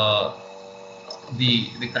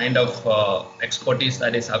 the kind of expertise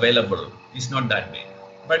that is available is not that big.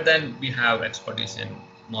 But then we have expertise in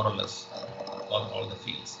more or less all the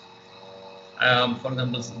fields. For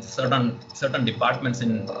example, certain departments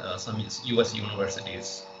in some US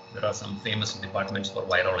universities, there are some famous departments for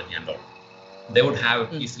virology and all. They would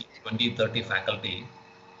have easily 20-30 faculty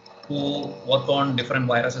who work on different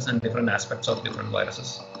viruses and different aspects of different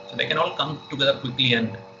viruses. So they can all come together quickly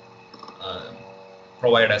and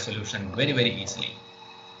provide a solution very easily,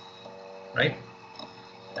 right?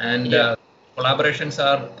 And collaborations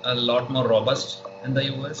are a lot more robust in the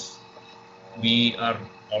US. We are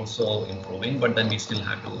also improving, but then we still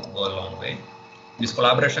have to go a long way. These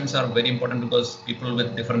collaborations are very important because people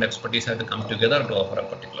with different expertise have to come together to offer a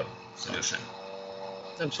particular solution.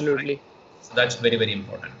 Absolutely. Right? So that's very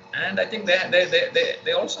important. And I think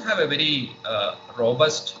they also have a very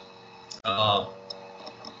robust uh,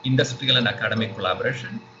 industrial and academic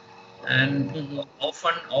collaboration. And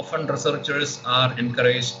often researchers are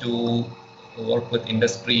encouraged to work with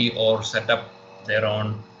industry or set up their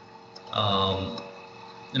own,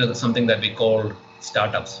 something that we call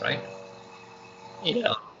startups, right?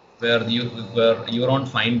 Yeah. Where your own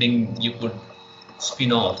finding you could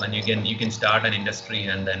spin off, and you can start an industry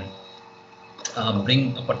and then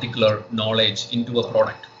bring a particular knowledge into a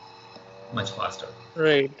product much faster.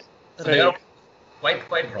 Right. So they are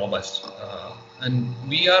quite robust, and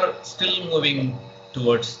we are still moving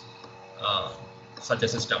towards such a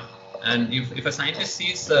system. And if a scientist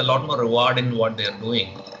sees a lot more reward in what they are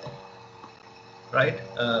doing, right?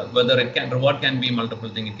 Whether reward can be multiple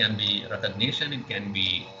things. It can be recognition. It can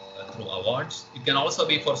be through awards. It can also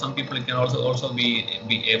be, for some people, it can also be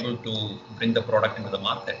able to bring the product into the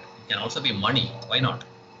market. It can also be money. Why not?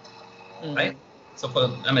 Right? So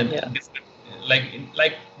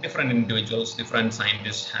like different individuals, different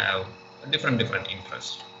scientists have different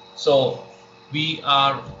interests. So we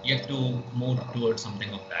are yet to move towards something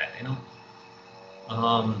of that,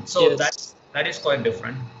 So Yes. that is quite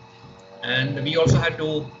different. And we also had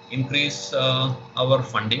to increase our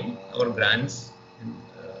funding, our grants, and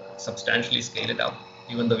substantially scale it up,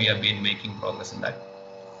 even though we have been making progress in that.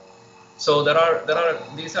 So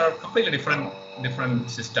these are completely different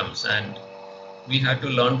systems, and we had to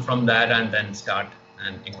learn from that and then start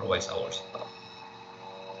and improvise ours.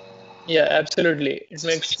 Yeah, absolutely. It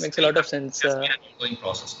makes a lot of sense. It's been an ongoing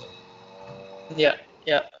process, though.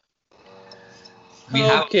 Yeah. We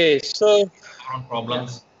have so our own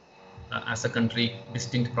problems as a country,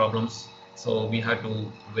 distinct problems. So we had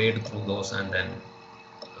to wade through those and then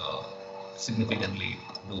significantly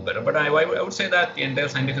do better. But I would say that the entire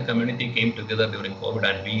scientific community came together during COVID,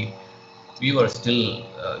 and we were still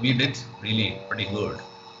we did really pretty good,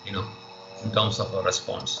 in terms of a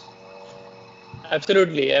response.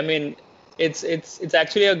 Absolutely. I mean, it's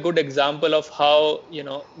actually a good example of how,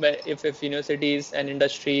 if universities and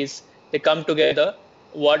industries, they come together,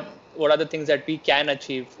 what are the things that we can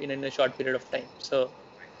achieve in a short period of time. So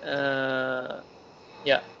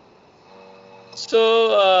yeah.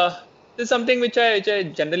 So this is something which I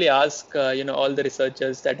generally ask all the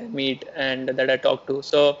researchers that I meet and that I talk to.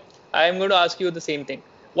 So I'm going to ask you the same thing.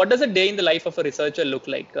 What does a day in the life of a researcher look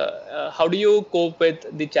like? How do you cope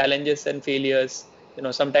with the challenges and failures,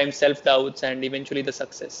 sometimes self-doubts and eventually the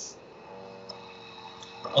success?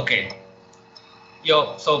 Okay.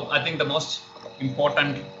 So I think the most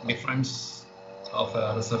important difference of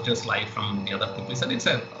a researcher's life from the other people is that it's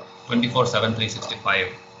a 24/7, 365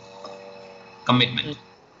 commitment.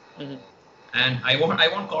 And I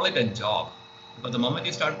won't call it a job, because the moment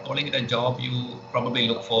you start calling it a job, you probably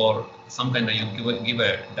look for some kind of, you give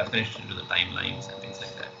a definition to the timelines and things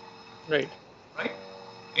like that. Right?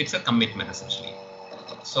 It's a commitment, essentially.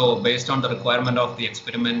 So based on the requirement of the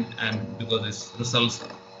experiment, and because its results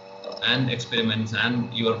and experiments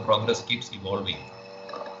and your progress keeps evolving,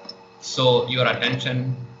 so your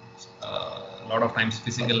attention, a lot of times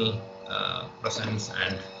physical presence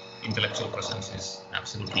and intellectual presence is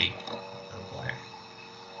absolutely required.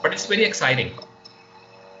 But it's very exciting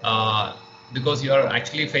because you are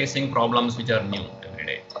actually facing problems which are new every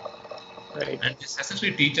day. Right. And this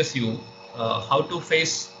essentially teaches you how to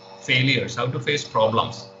face failures, how to face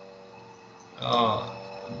problems.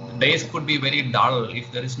 Days could be very dull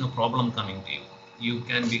if there is no problem coming to you. You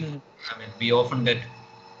can be, we often get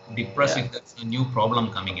depressed if there's a new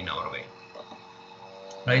problem coming in our way.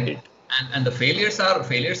 Right? And the failures are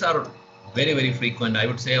very, very frequent. I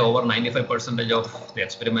would say over 95% of the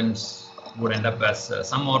experiments would end up as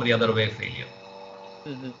some or the other way failure.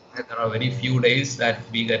 There are very few days that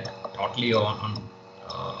we get totally on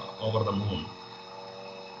over the moon,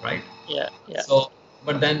 right? Yeah. So,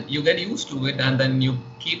 but then you get used to it, and then you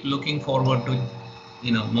keep looking forward to,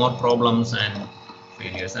 more problems and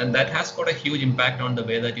failures, and that has got a huge impact on the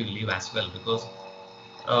way that you live as well, because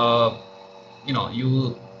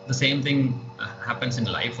the same thing happens in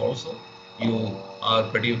life also. You are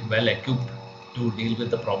pretty well equipped to deal with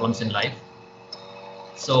the problems in life.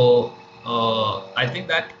 So I think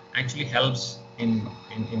that actually helps in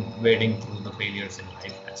wading through the failures in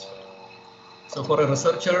life as well. So for a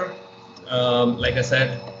researcher, like I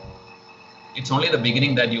said, it's only the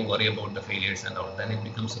beginning that you worry about the failures and all, then it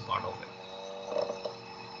becomes a part of it.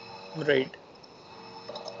 Right.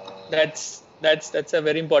 That's a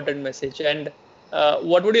very important message. And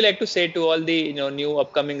what would you like to say to all the new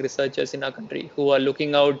upcoming researchers in our country who are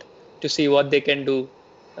looking out to see what they can do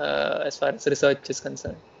as far as research is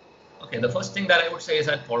concerned? Okay, the first thing that I would say is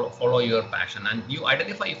that follow your passion, and you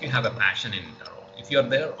identify if you have a passion in it or not. If you're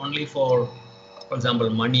there only for for example,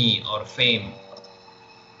 money or fame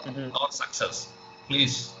or success.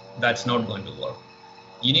 Please, that's not going to work.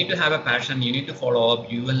 You need to have a passion. You need to follow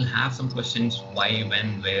up. You will have some questions: why,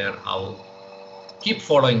 when, where, how. Keep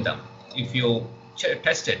following them. If you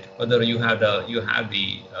test it, whether you have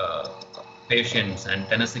the patience and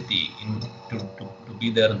tenacity to be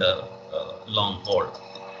there in the long haul,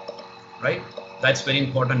 right? That's very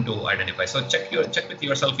important to identify. So check with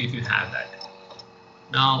yourself if you have that.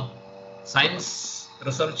 Now, science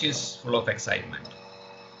research is full of excitement.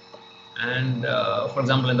 And for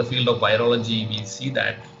example, in the field of virology, we see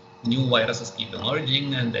that new viruses keep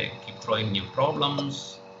emerging and they keep throwing new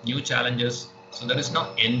problems, new challenges. So there is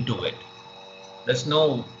no end to it. There's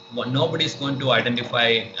nobody is going to identify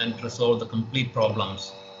and resolve the complete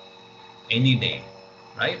problems any day,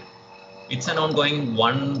 right? It's an ongoing,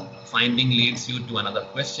 one finding leads you to another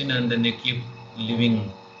question, and then you keep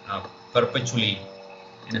living perpetually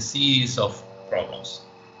in a series of problems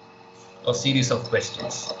or series of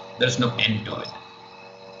questions. There's no end to it.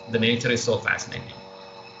 The nature is so fascinating.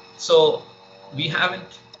 So we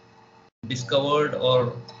haven't discovered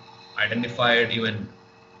or identified even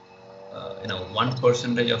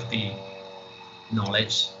 1% of the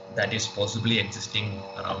knowledge that is possibly existing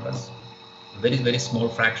around us. Very, very small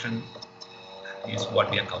fraction is what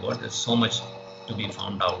we have covered. There's so much to be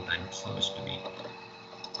found out and so much to be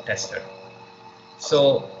tested.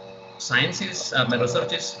 So science is,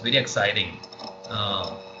 research is very exciting.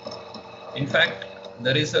 In fact,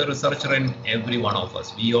 there is a researcher in every one of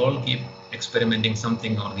us. We all keep experimenting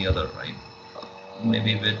something or the other, right?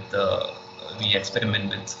 Maybe we experiment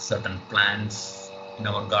with certain plants in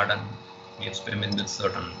our garden. We experiment with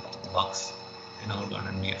certain bugs in our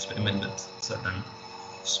garden. We experiment with certain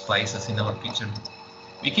spices in our kitchen.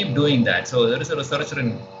 We keep doing that. So there is a researcher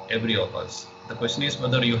in every of us. The question is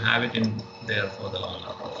whether you have it in there for the long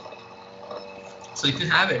run. So if you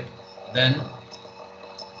have it, then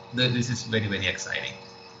this is very, very exciting.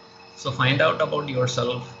 So find out about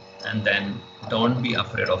yourself and then don't be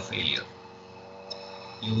afraid of failure.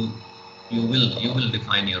 You will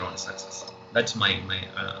define your own success. That's my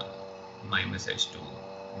message to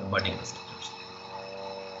the budding researchers.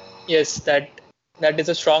 Yes, that is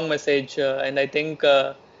a strong message, and I think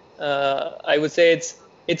I would say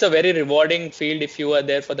it's a very rewarding field if you are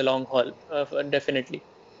there for the long haul, definitely.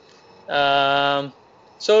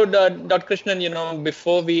 So, Dr. Krishnan,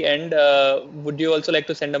 before we end, would you also like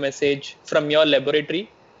to send a message from your laboratory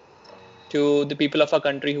to the people of our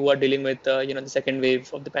country who are dealing with the second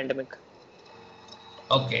wave of the pandemic?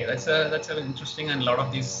 Okay, that's a interesting, and a lot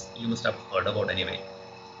of these you must have heard about anyway.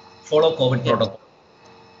 Follow COVID protocol.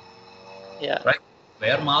 Yeah. Right.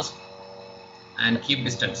 Wear mask and keep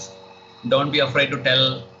distance. Don't be afraid to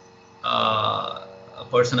tell a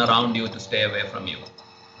person around you to stay away from you.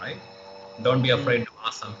 Right. Don't be afraid to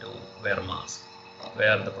ask them to wear a mask.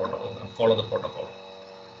 Wear the protocol. Follow the protocol.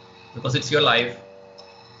 Because it's your life.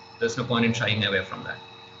 There's no point in shying away from that.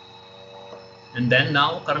 And then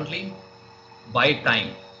now, currently, buy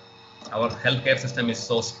time. Our healthcare system is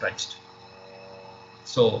so stretched.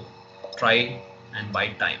 So try and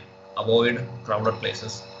buy time. Avoid crowded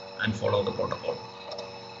places and follow the protocol.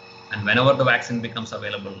 And whenever the vaccine becomes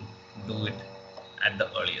available, do it at the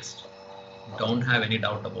earliest. Don't have any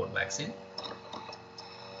doubt about vaccine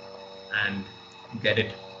and get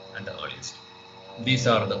it at the earliest. These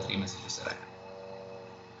are the three messages that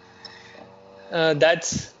I have.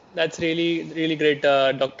 That's really, really great,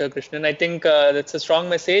 Dr. Krishnan. I think that's a strong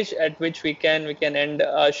message at which we can end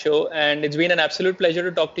our show. And it's been an absolute pleasure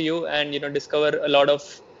to talk to you and discover a lot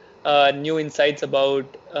of new insights about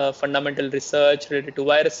fundamental research related to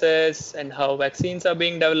viruses and how vaccines are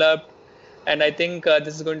being developed. And I think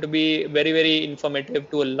this is going to be very, very informative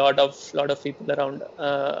to a lot of people around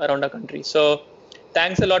our country. So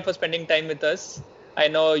thanks a lot for spending time with us. I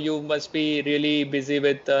know you must be really busy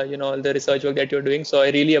with all the research work that you're doing. So I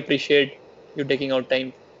really appreciate you taking out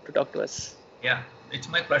time to talk to us. Yeah, it's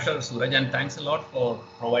my pleasure, Suraj, and thanks a lot for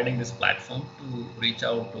providing this platform to reach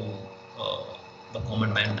out to the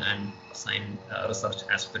common man and research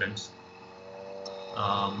aspirants.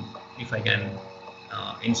 If I can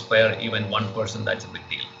inspire even one person, that's a big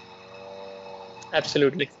deal.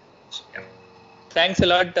 Absolutely. Yeah. Thanks a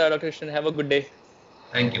lot, Dr. Krishnan. Have a good day.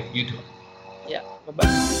 Thank you. You too. Yeah.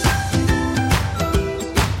 Bye-bye.